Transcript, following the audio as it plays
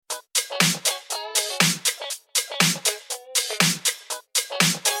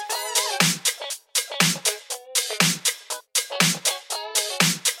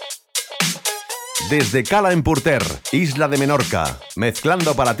Desde Cala en Porter, Isla de Menorca,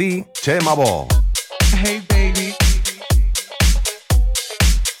 mezclando para ti, Txema. Hey baby.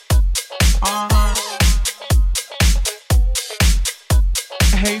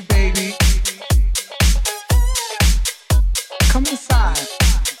 Hey baby. Come inside.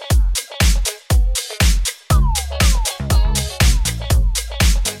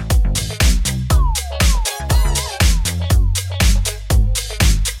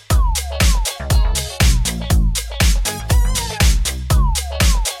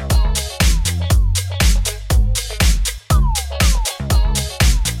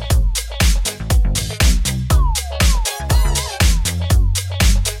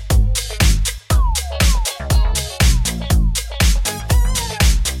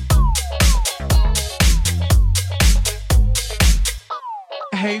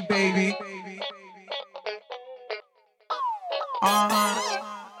 Hey baby.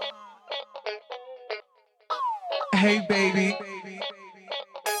 Hey baby.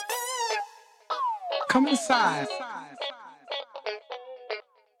 Come inside.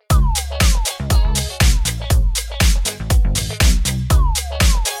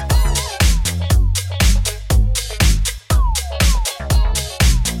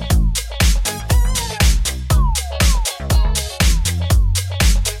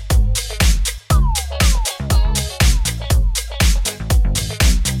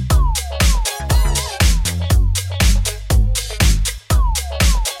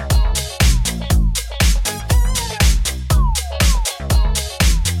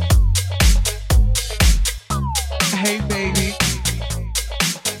 Hey baby.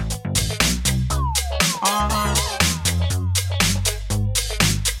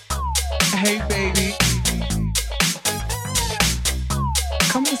 Hey baby.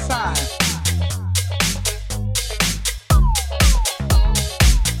 Come inside.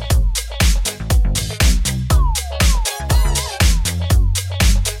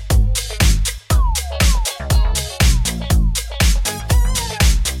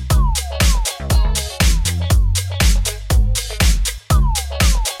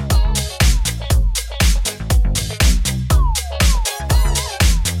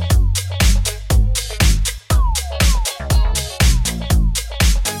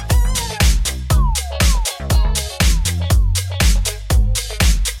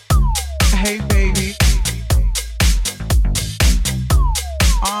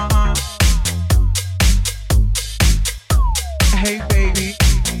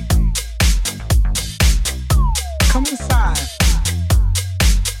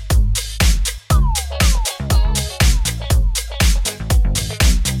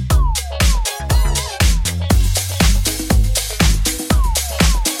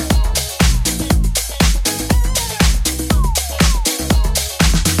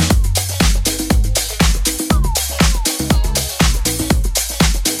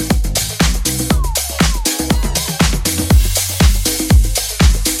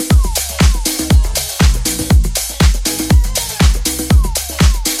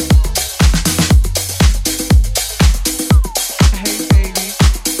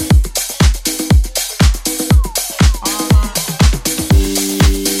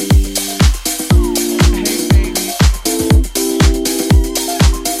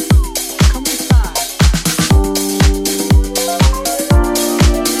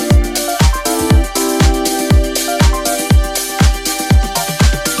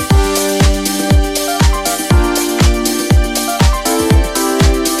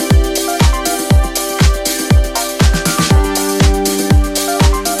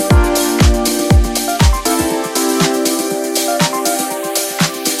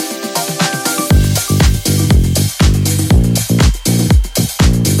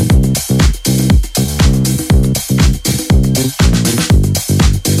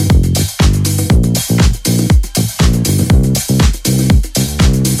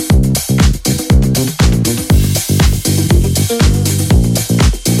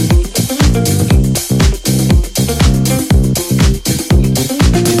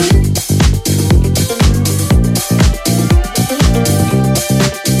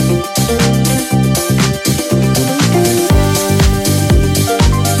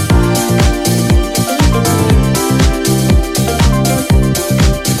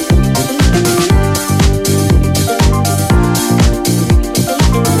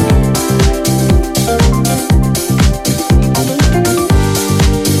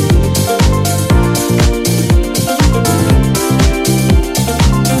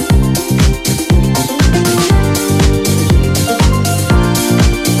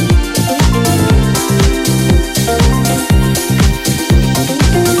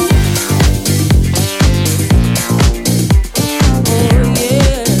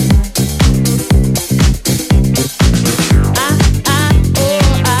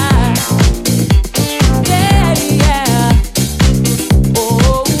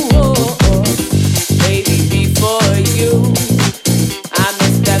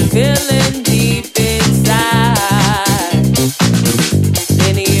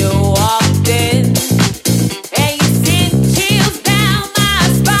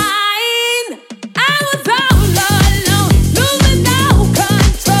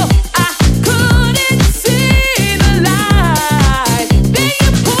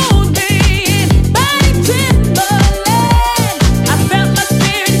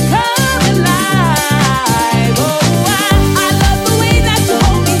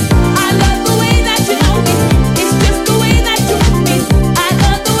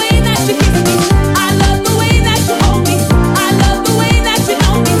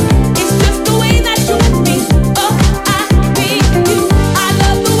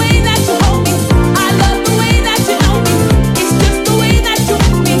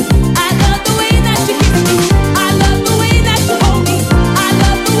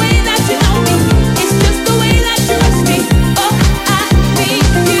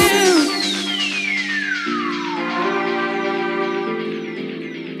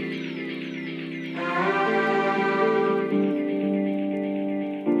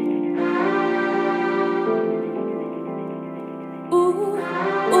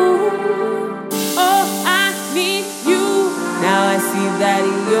 Oh, I need you. Now I see that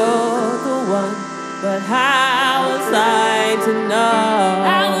you're the one. But how was I to know?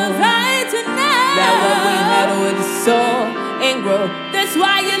 How was I to know that what we had would soar and grow? That's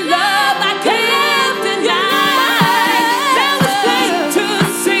why your love I can't deny. Now it's plain to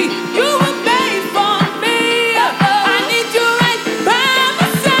see you were made for me. I need you right by my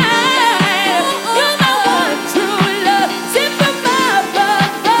side. You're my one true love, sent from above.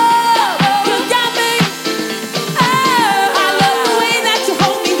 You got me. I love the way that you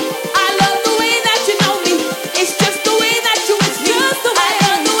hold me. I love the way that you know me. It's just the way that you kiss me. I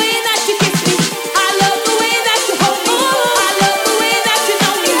love the way that you kiss me. I love the way that you hold me.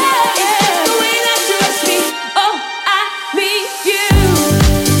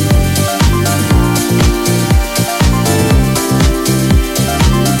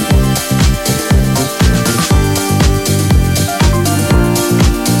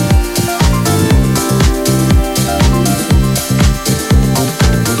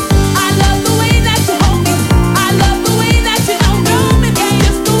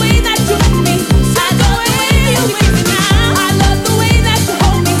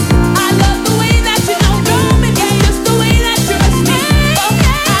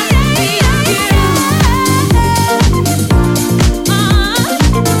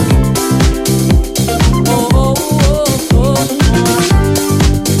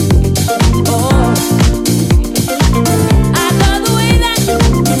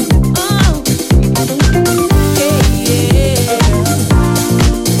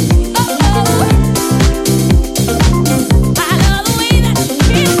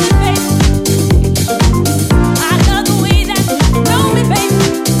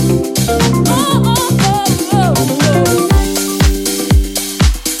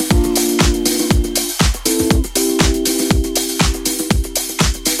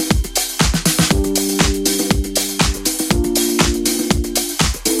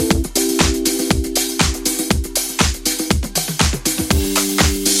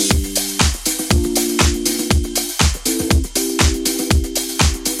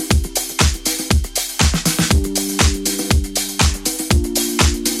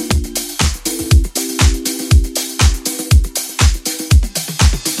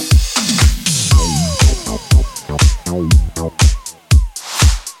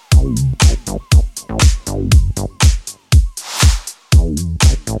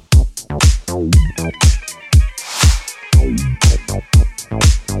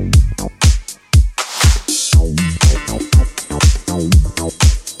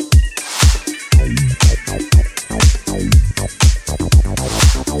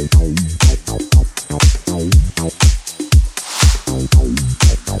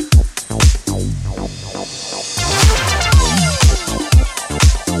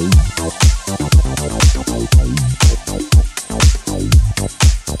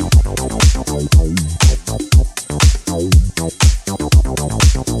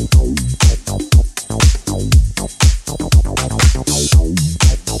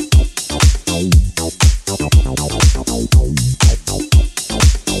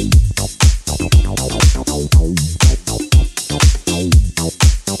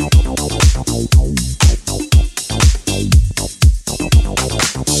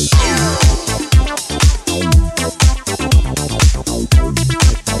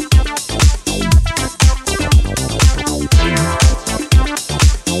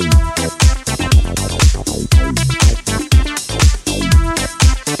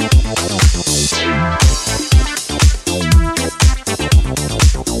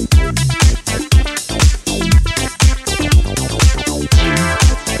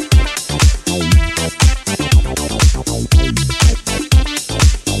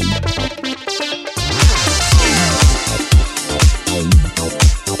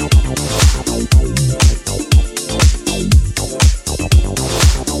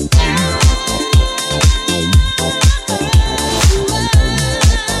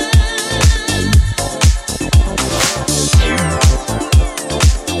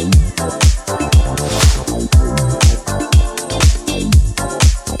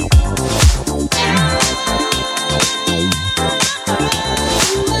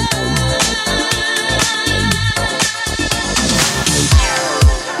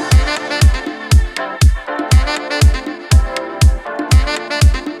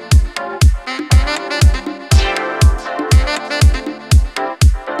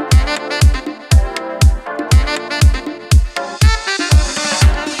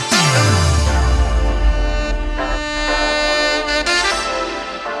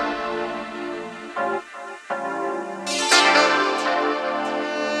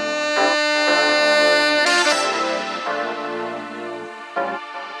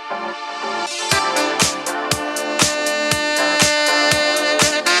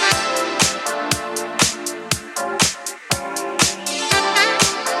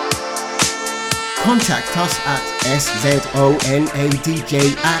 contact us at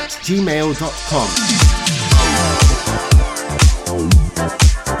szonadj@gmail.com.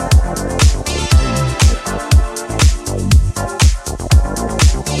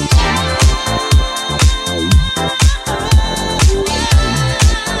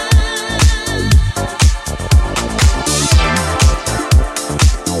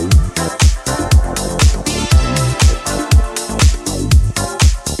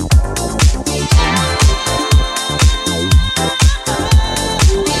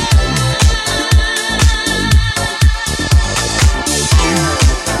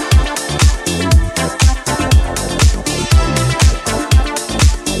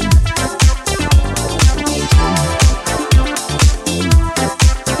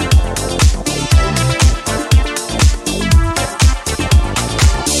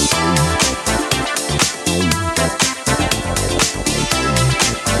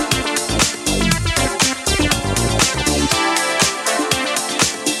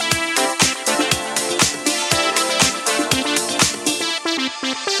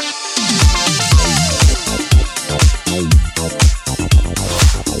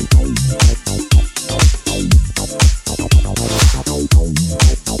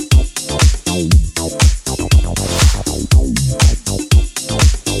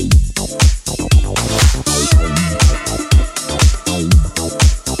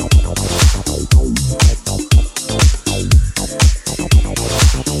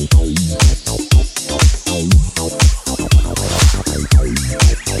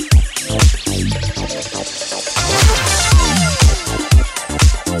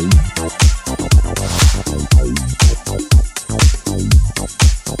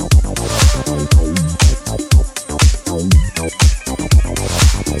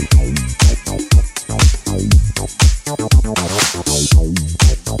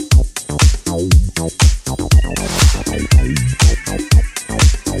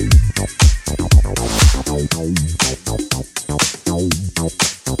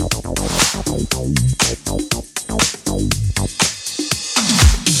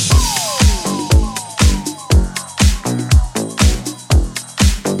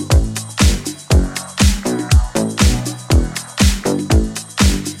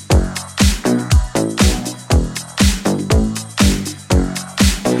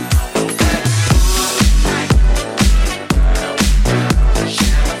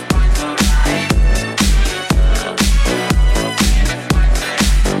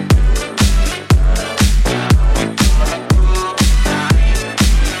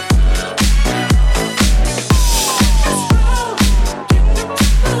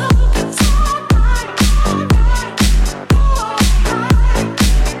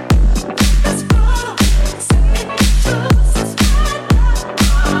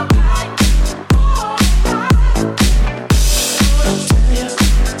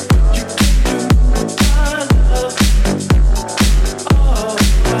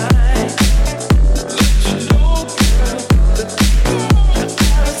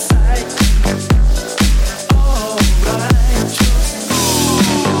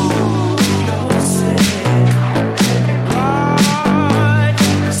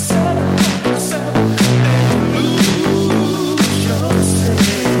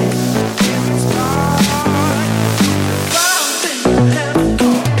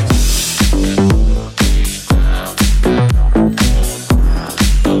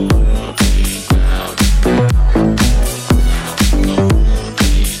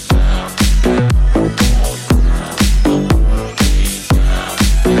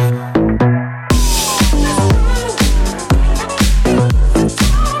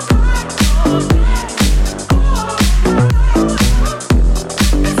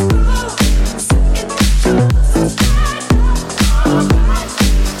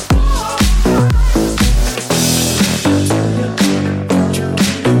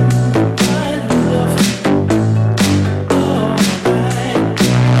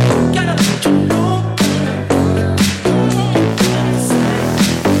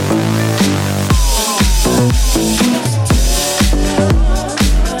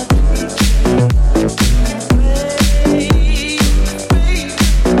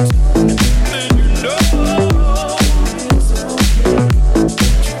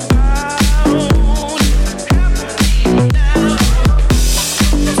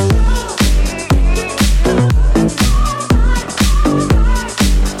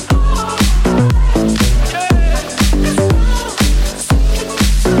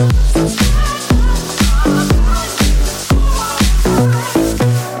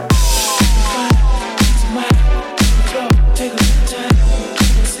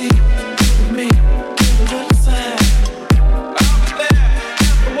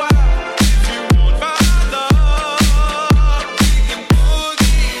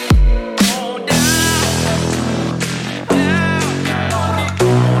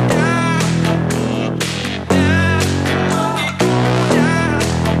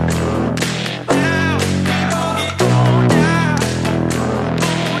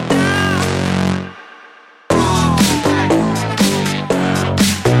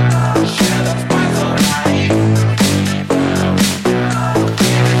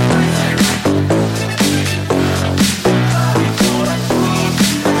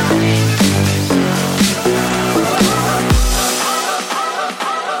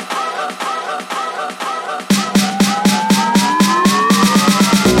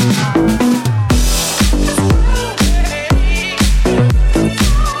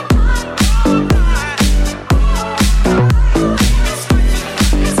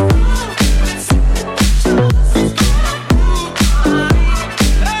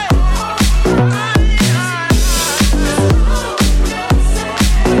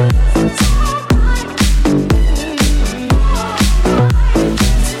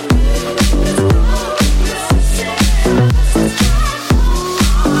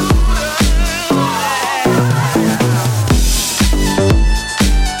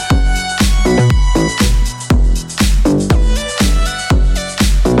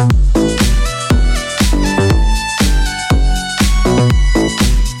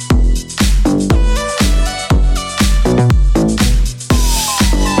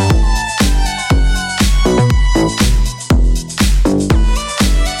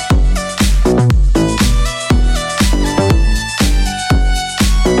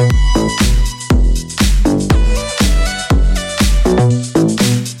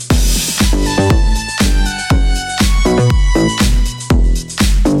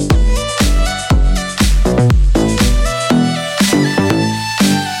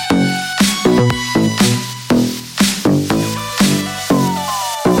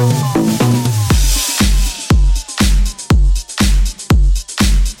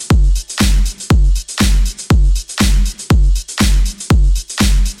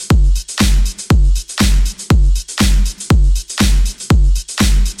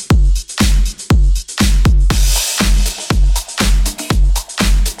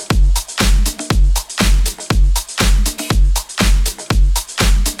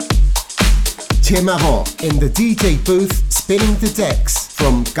 Txema in the DJ booth spinning the decks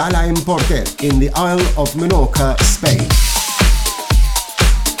from Gala en Portet in the Isle of Menorca, Spain.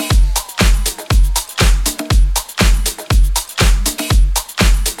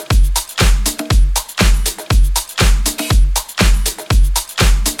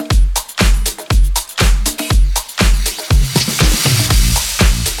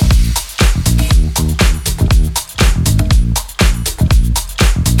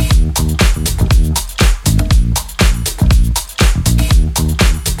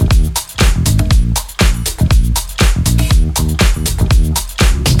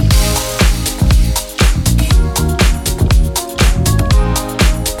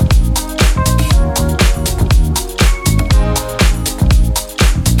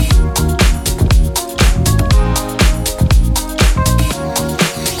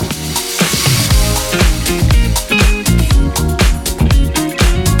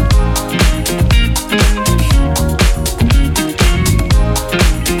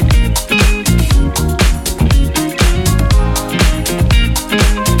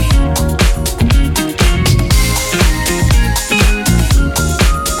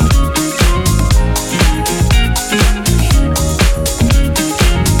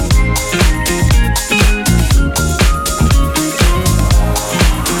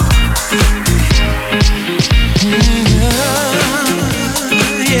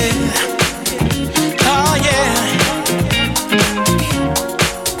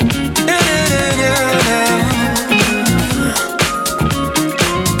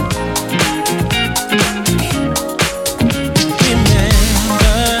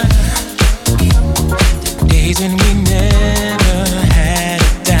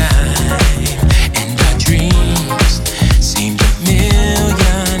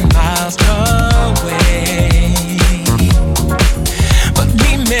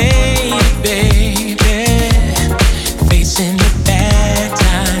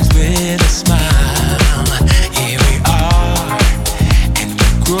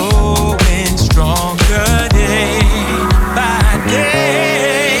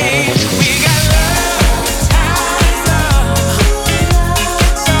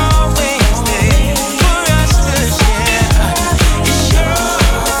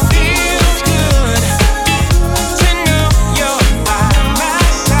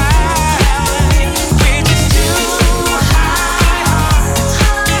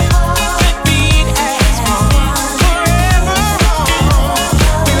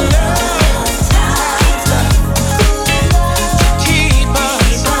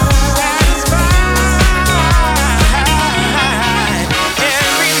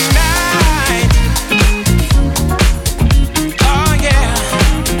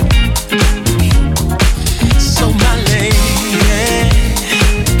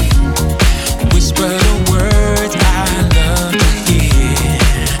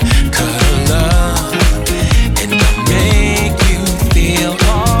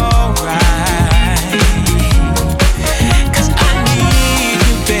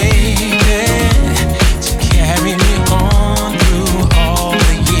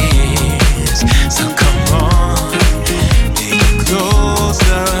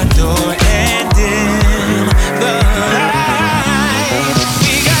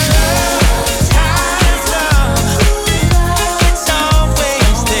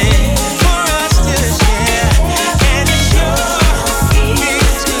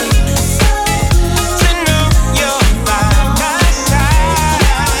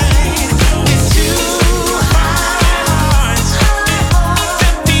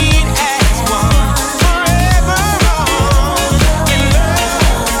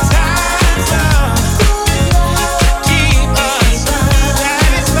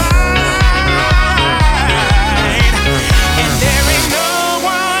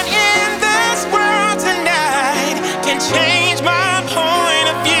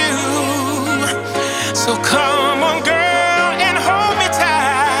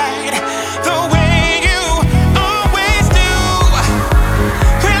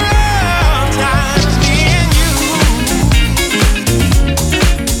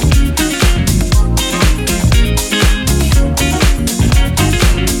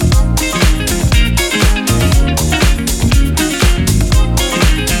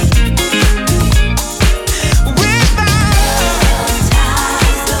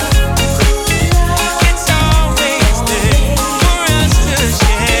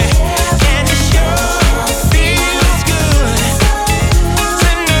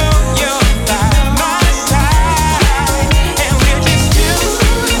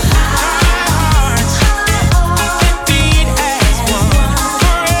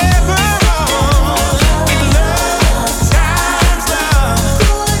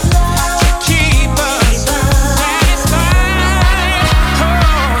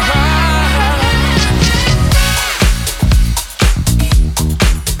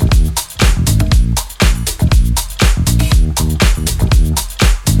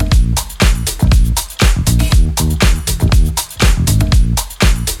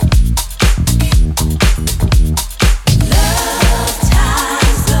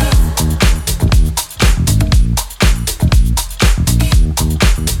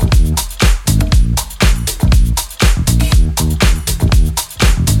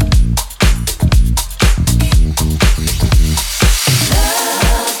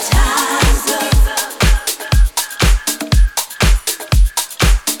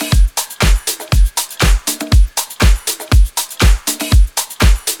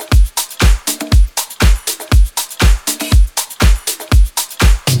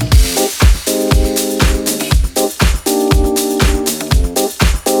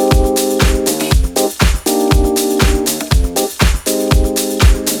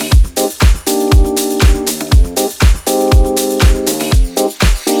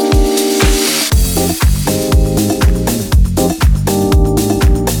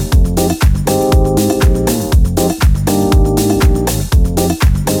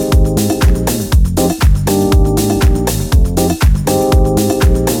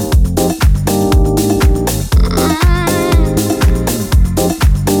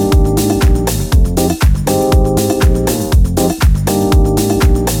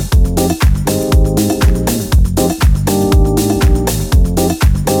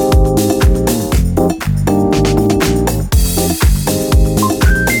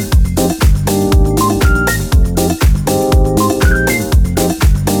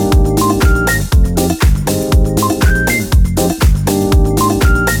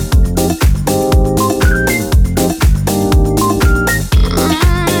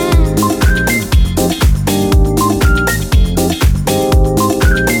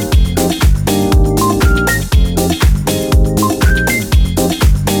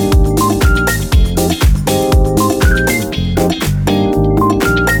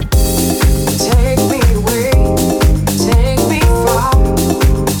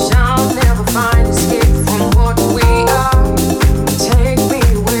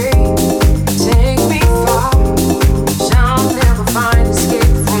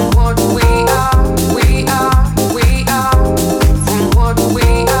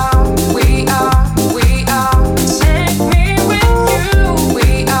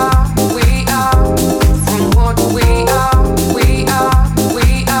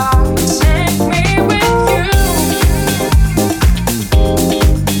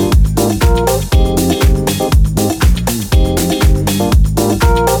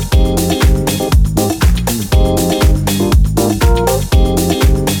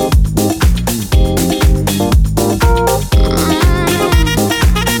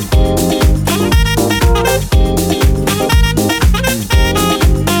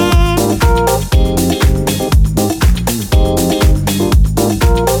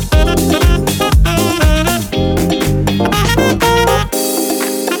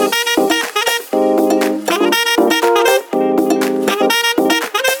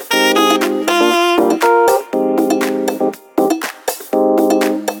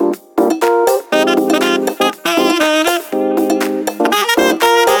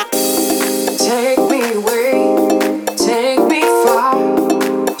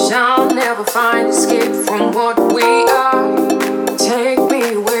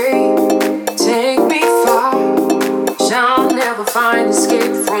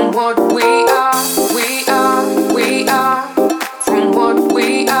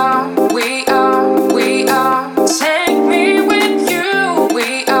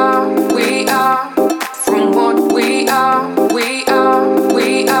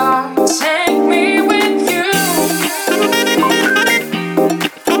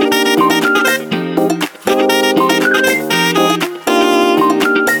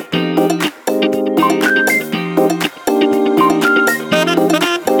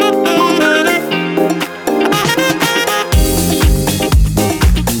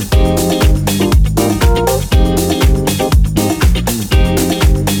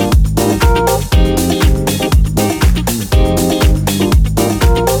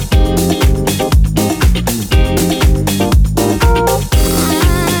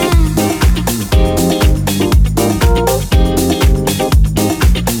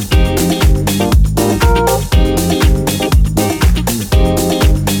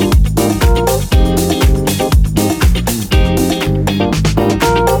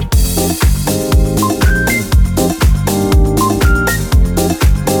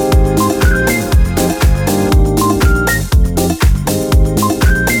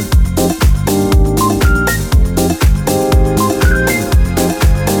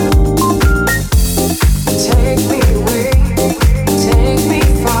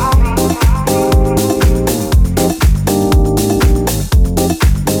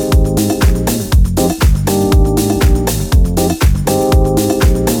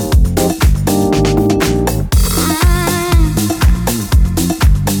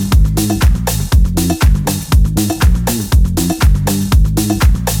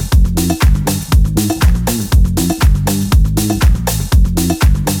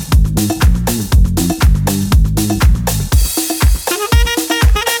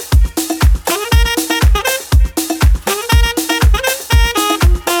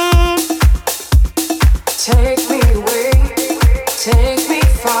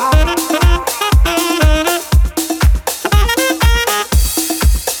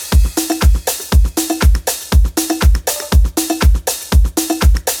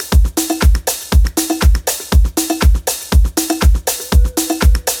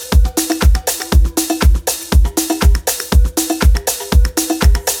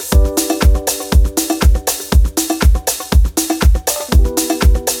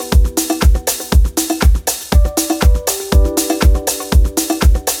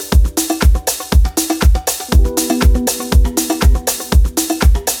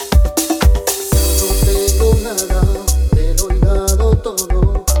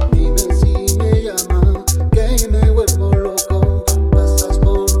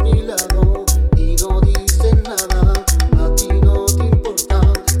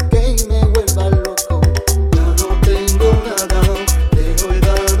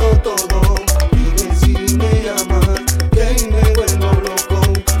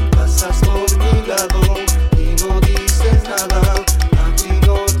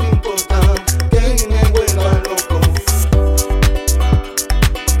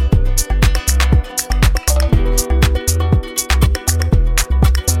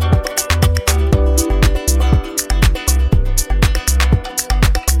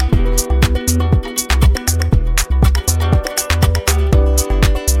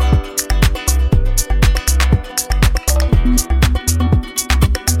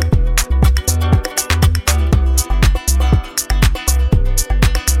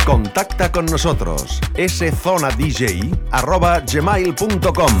 Contacta con nosotros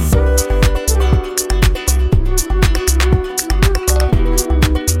szonadj@gmail.com.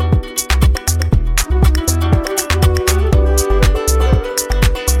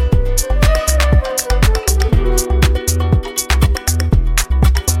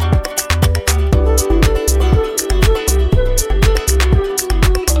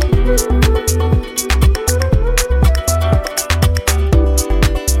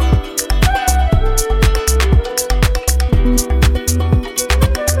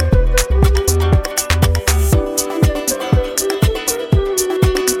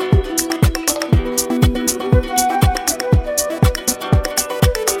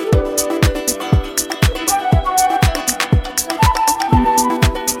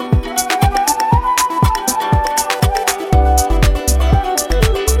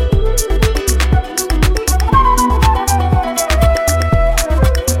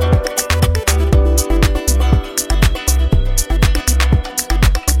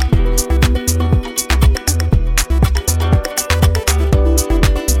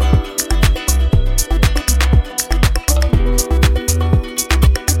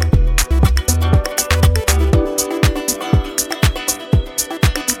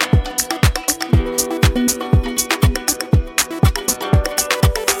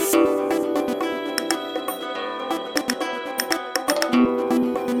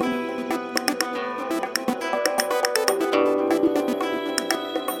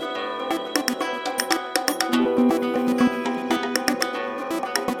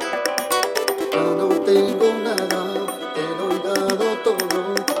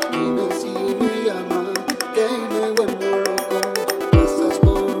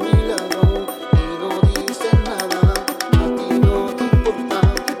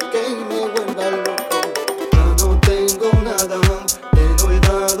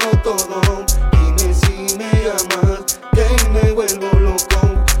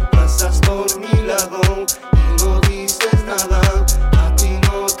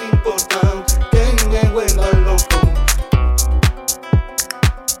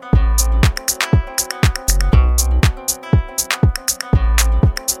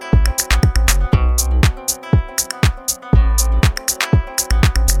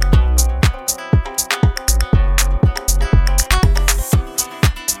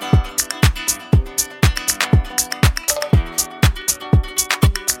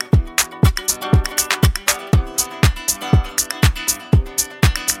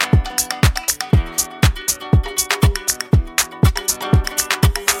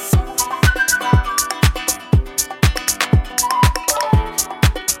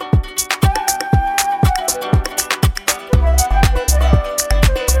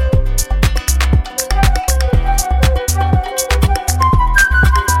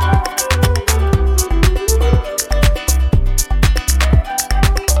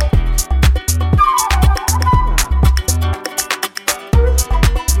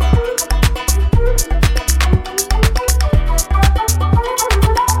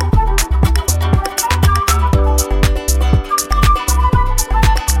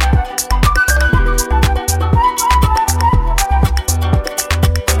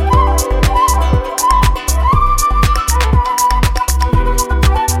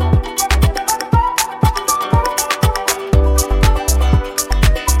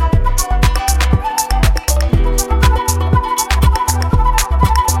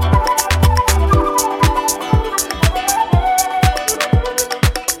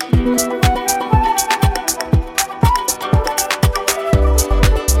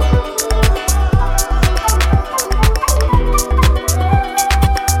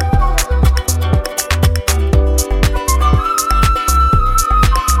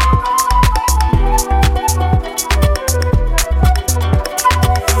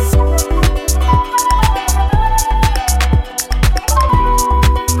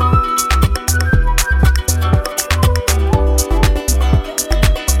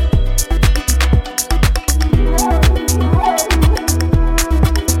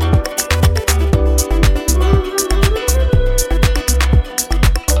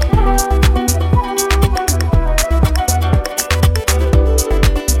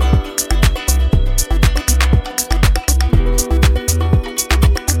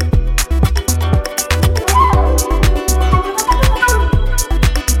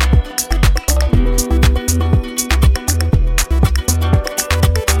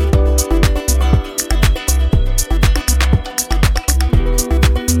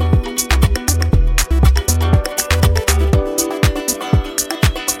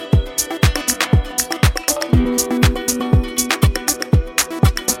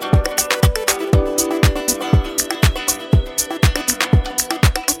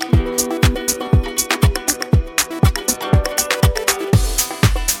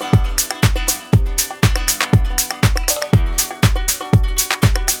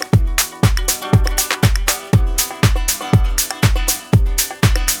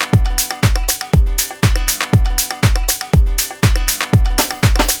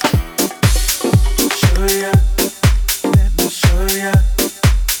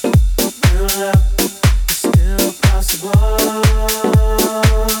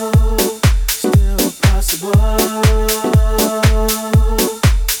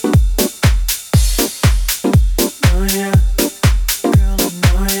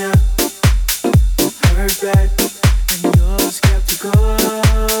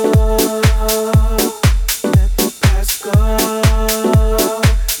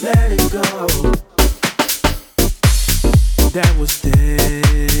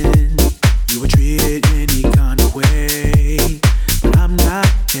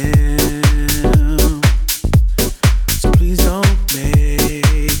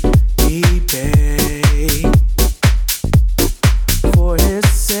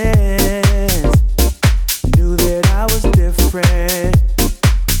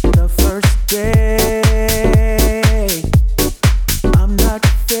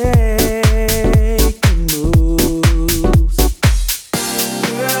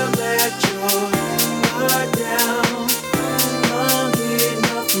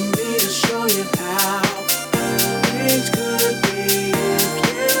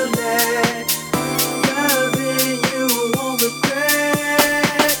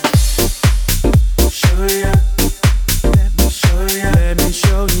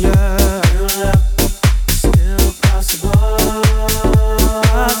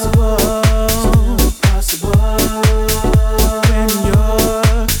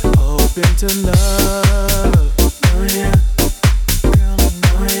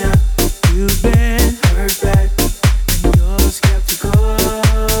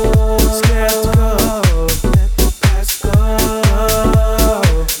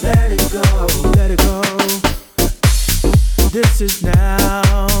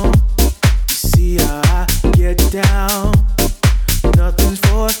 down. You see how I get down. Nothing's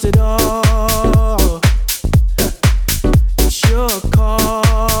forced at all. It's your call.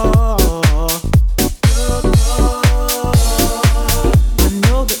 I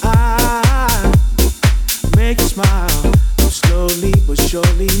know that I make you smile. I'm slowly but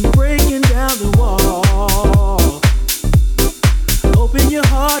surely breaking down the wall. Open your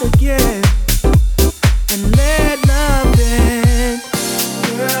heart again and let love in.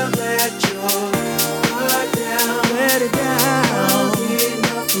 Girl, let your heart down. Let it down. Don't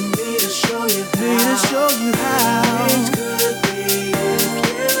enough for me to show you how. Me to show you how. Things could be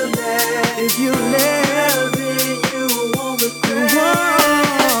if you let me, you won't regret.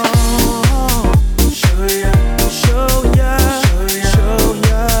 Show ya, show ya, show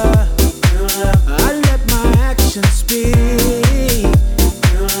ya. I let my actions speak.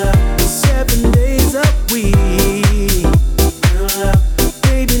 7 days a week.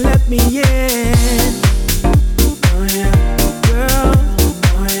 Baby, let me in. Girl,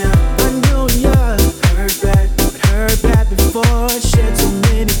 I know ya heard bad before, shed so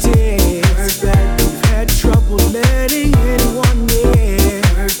many tears. You've had trouble letting anyone in.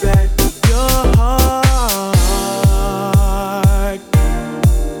 Your heart,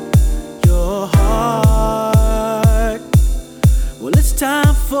 your heart. Well, it's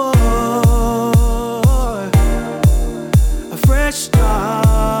time for a fresh start.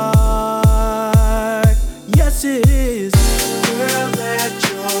 Yes, it is. Girl, let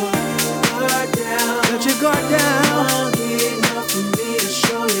your guard down. Let your guard down. Don't get enough for me to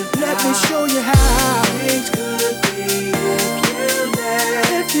show you how. Let me show you how. Things could be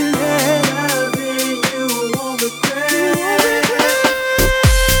if you let loving you won't regret.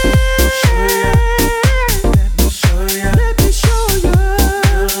 Show ya. Let me show ya. Let me show ya.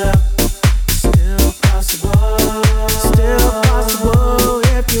 Still possible. Still possible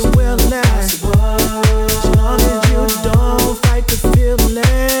if you're willing. As long as you don't fight the feeling.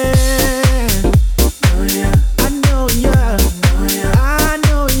 I know ya. I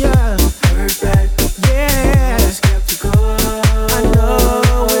know ya. Yeah. I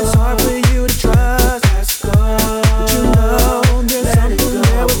know it's hard for you to trust, but you know there's something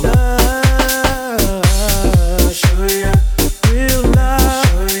there with us. Real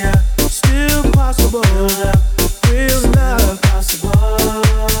love, still possible. Real love,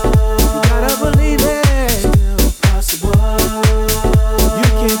 you gotta believe it. You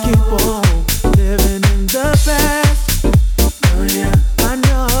can't keep on living in the past. I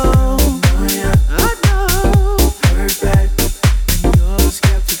know, I know. And you're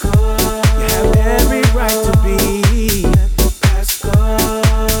skeptical. You have every right to be.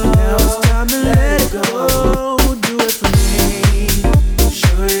 Now it's time to let it go. Do it for me.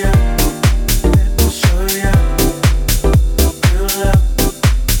 Show ya, let me show ya. Real love.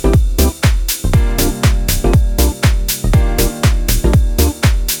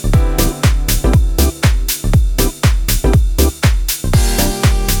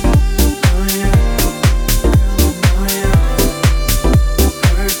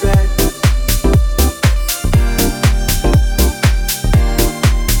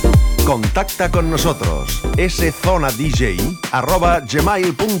 Contacta con nosotros.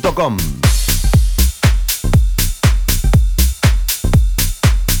 szonadj@gmail.com.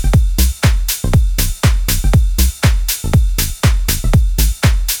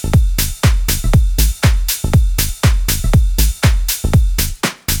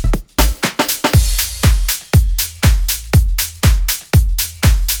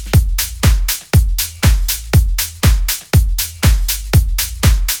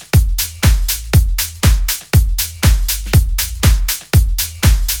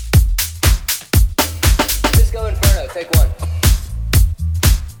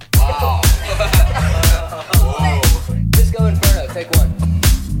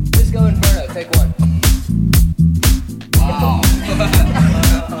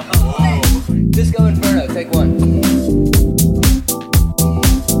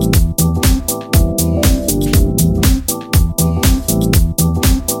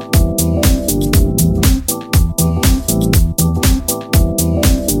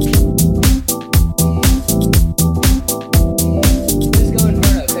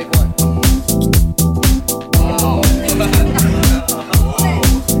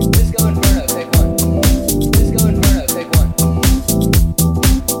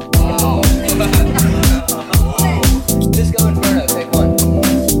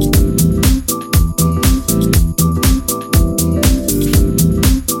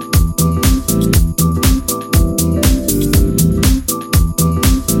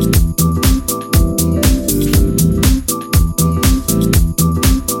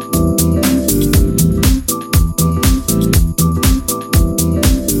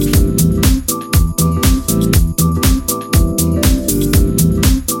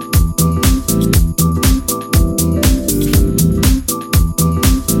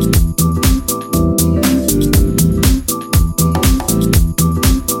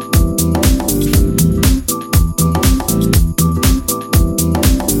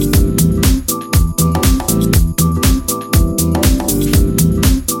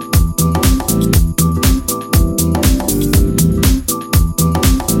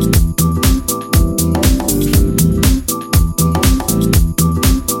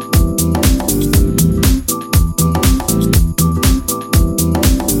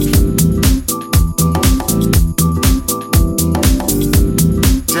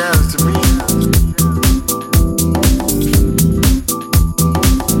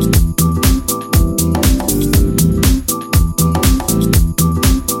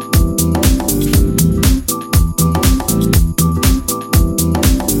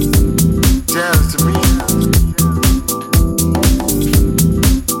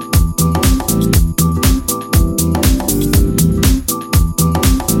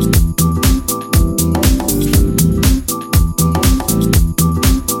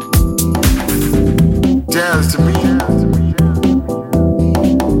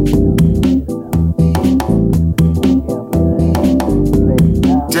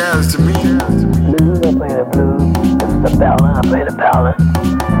 Jazz to me. Blues, I play the blues. If it's the ballad, I play the ballad.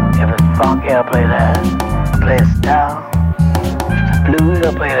 If it's funky, I play that. Play a style. Blues,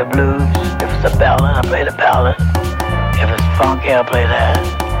 I play the blues. If it's the ballad, I play the ballad. If it's funky, I play that.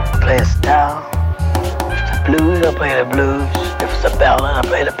 Play a style. Blues, I play the blues. If it's the ballad, I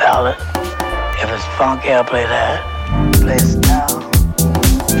play the ballad. If it's funky, I play that. Play a style.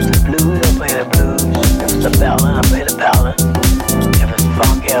 Blues, I play the blues. If it's the ballad, I play the ballad. If it's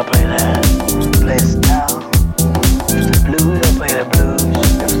funky, I play that. Play a style. Blues, I play the blues.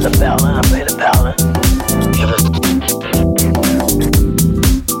 If it's the ballad, I play the ballad. If it's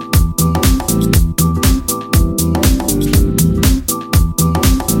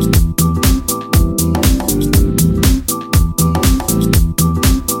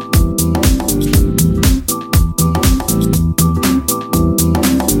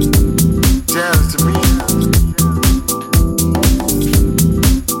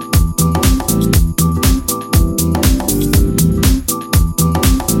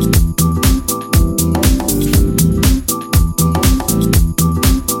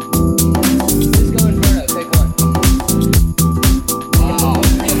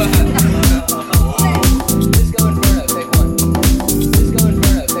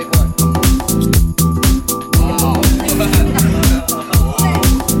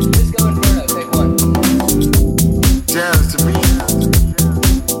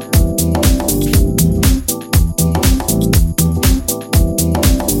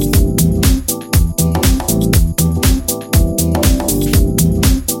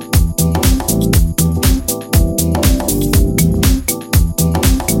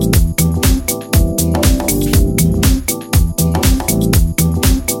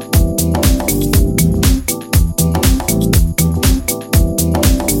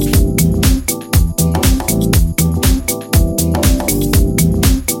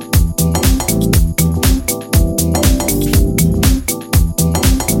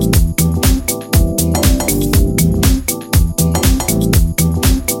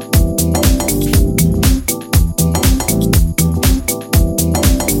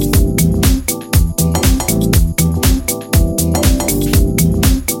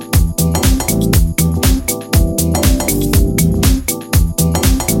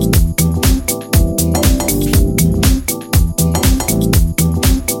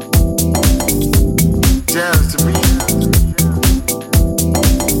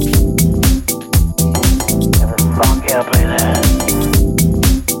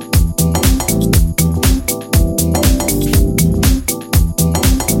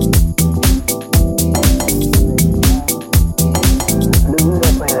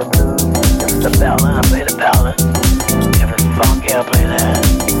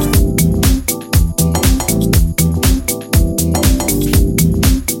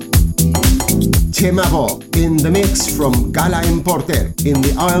Txema in the mix from Gala Importer in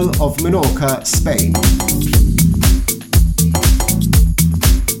the Isle of Menorca, Spain.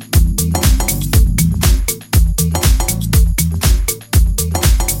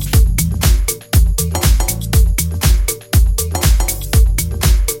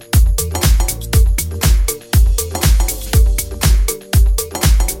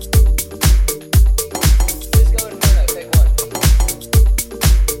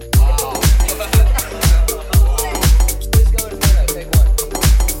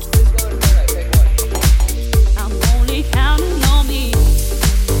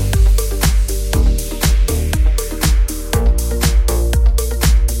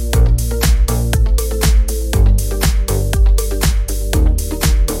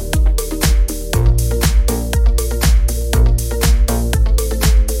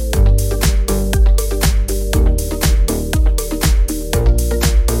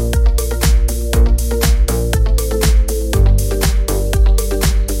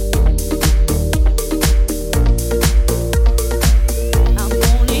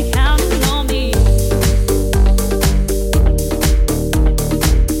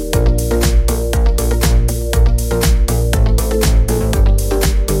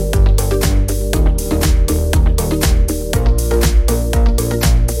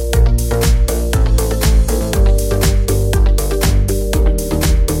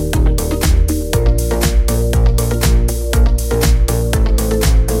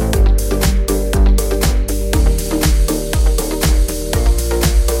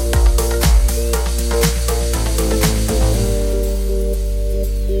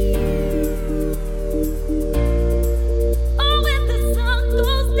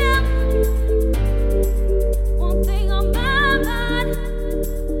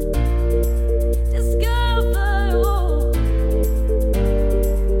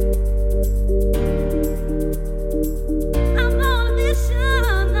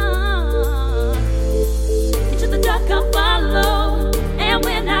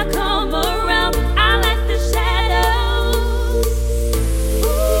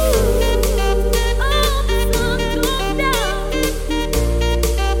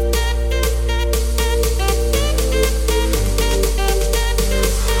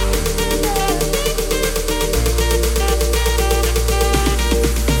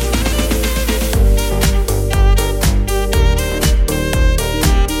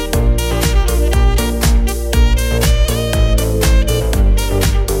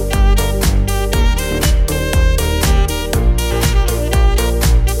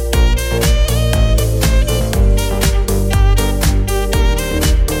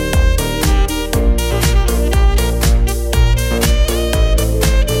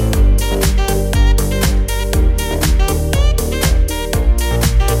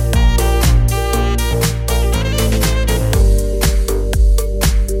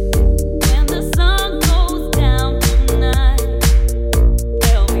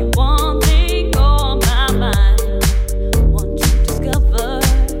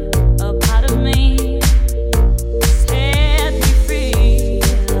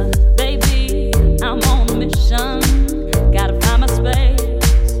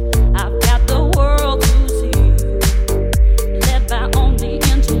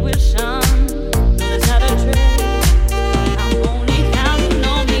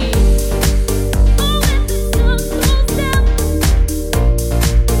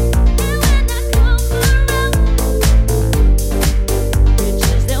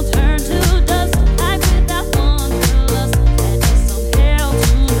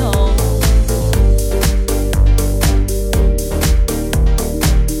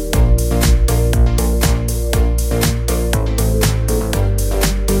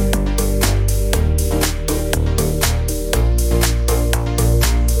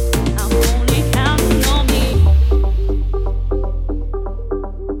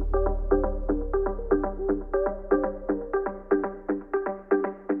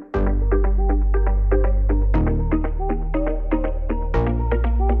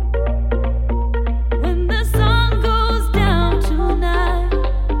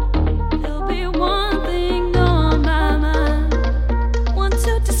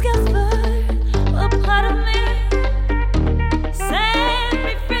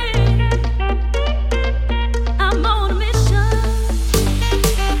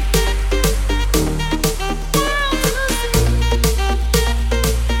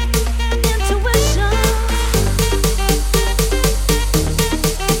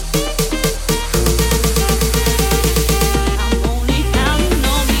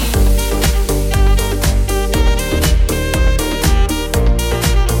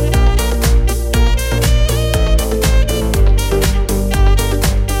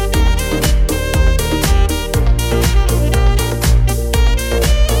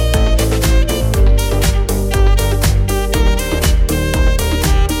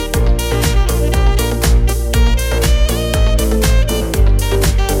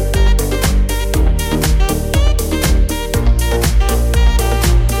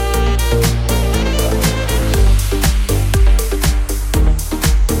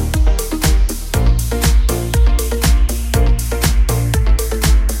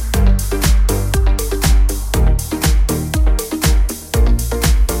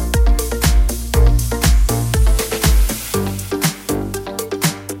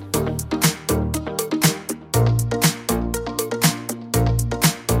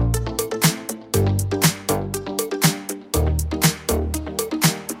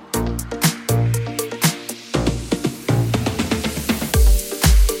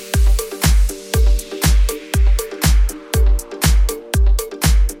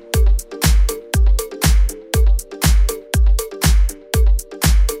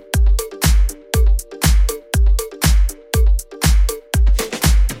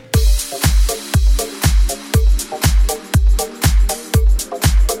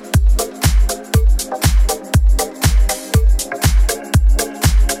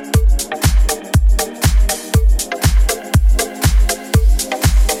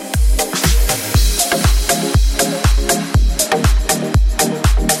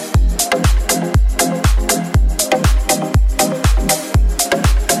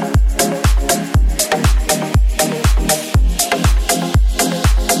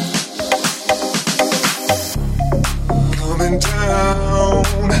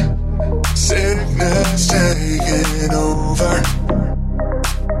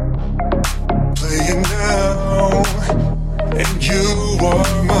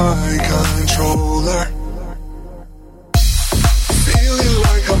 my controller. Feeling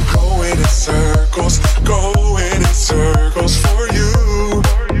like I'm going in circles for you.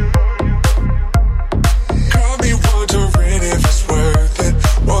 Got me wondering if it's worth it,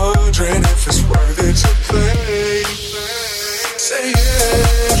 wondering if it's worth it to play. Say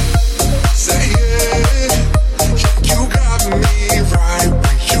it, say it. You got me right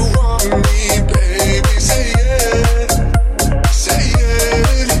when you want me, baby. Say it, say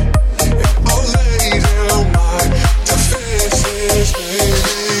it. And I'll lay down my defenses, baby.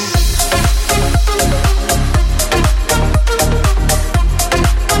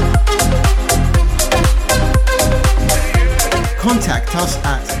 Contact us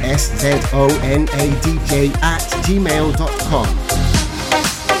at szonadj@gmail.com.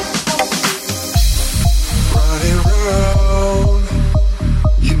 Running round,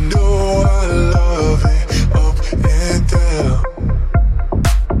 you know I love it, up and down.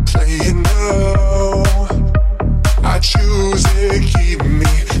 Playing now, I choose it, keep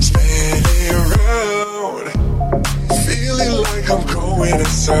me spinning round. Feeling like I'm going in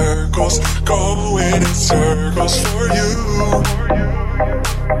circles for you.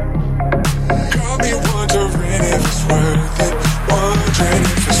 Got me wondering if it's worth it, wondering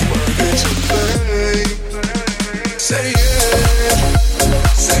if it's worth it to play. Say it,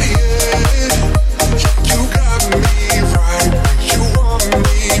 say it. You got me right when you want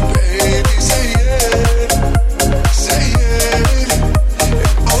me, baby. Say it, say it. And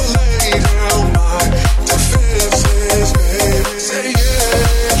I'll lay down my defenses, baby. Say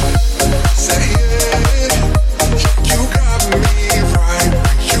it, say it. You got me right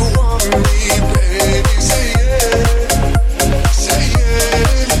when you want me, baby. Say it, say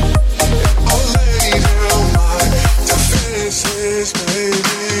it. And I'll lay down my defenses, baby. Say it,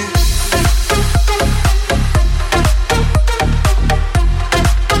 say it.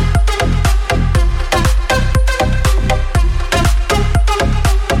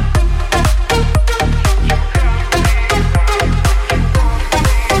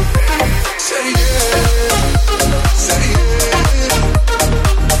 Say it,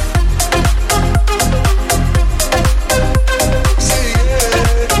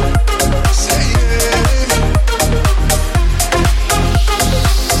 say it.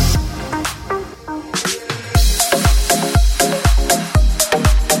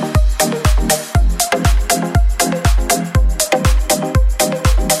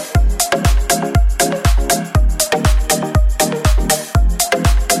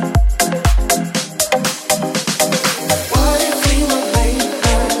 What if we were made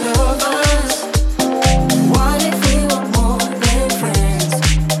for lovers? What if we were more than friends?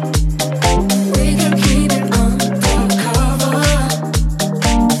 We can keep it undercover.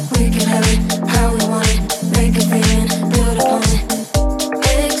 We can have it how we want it, make it feeling, build upon it.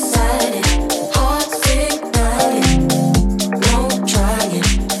 Excited, hearts igniting, no trying,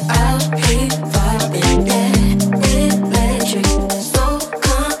 out here vibing, yeah. Electric, so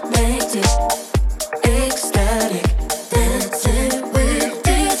connected. Ecstatic, dancing with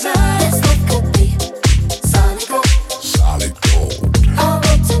desire. This life could be solid gold. Solid gold. I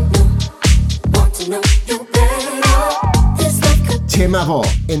want to know you better. This life could Txema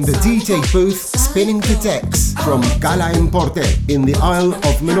in the DJ booth spinning the decks from Gala Importe in the Isle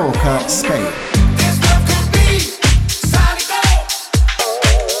of Menorca, Spain. This love could be solid gold.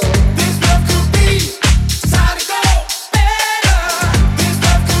 This love could be solid gold. Better. This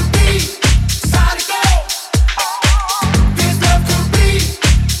love could be solid gold. This love could be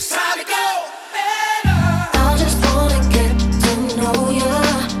solid gold. Better. I just wanna get to know ya.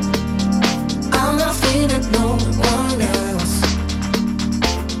 I'm not feeling no one else.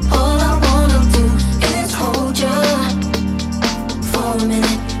 All I wanna do is hold ya for a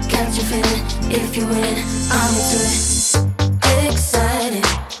minute, catch you feeling. If you win, I'm into it. Excited,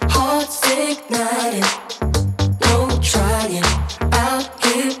 hearts ignited, no trying, out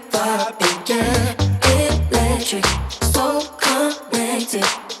here vibing, yeah. Electric, so connected.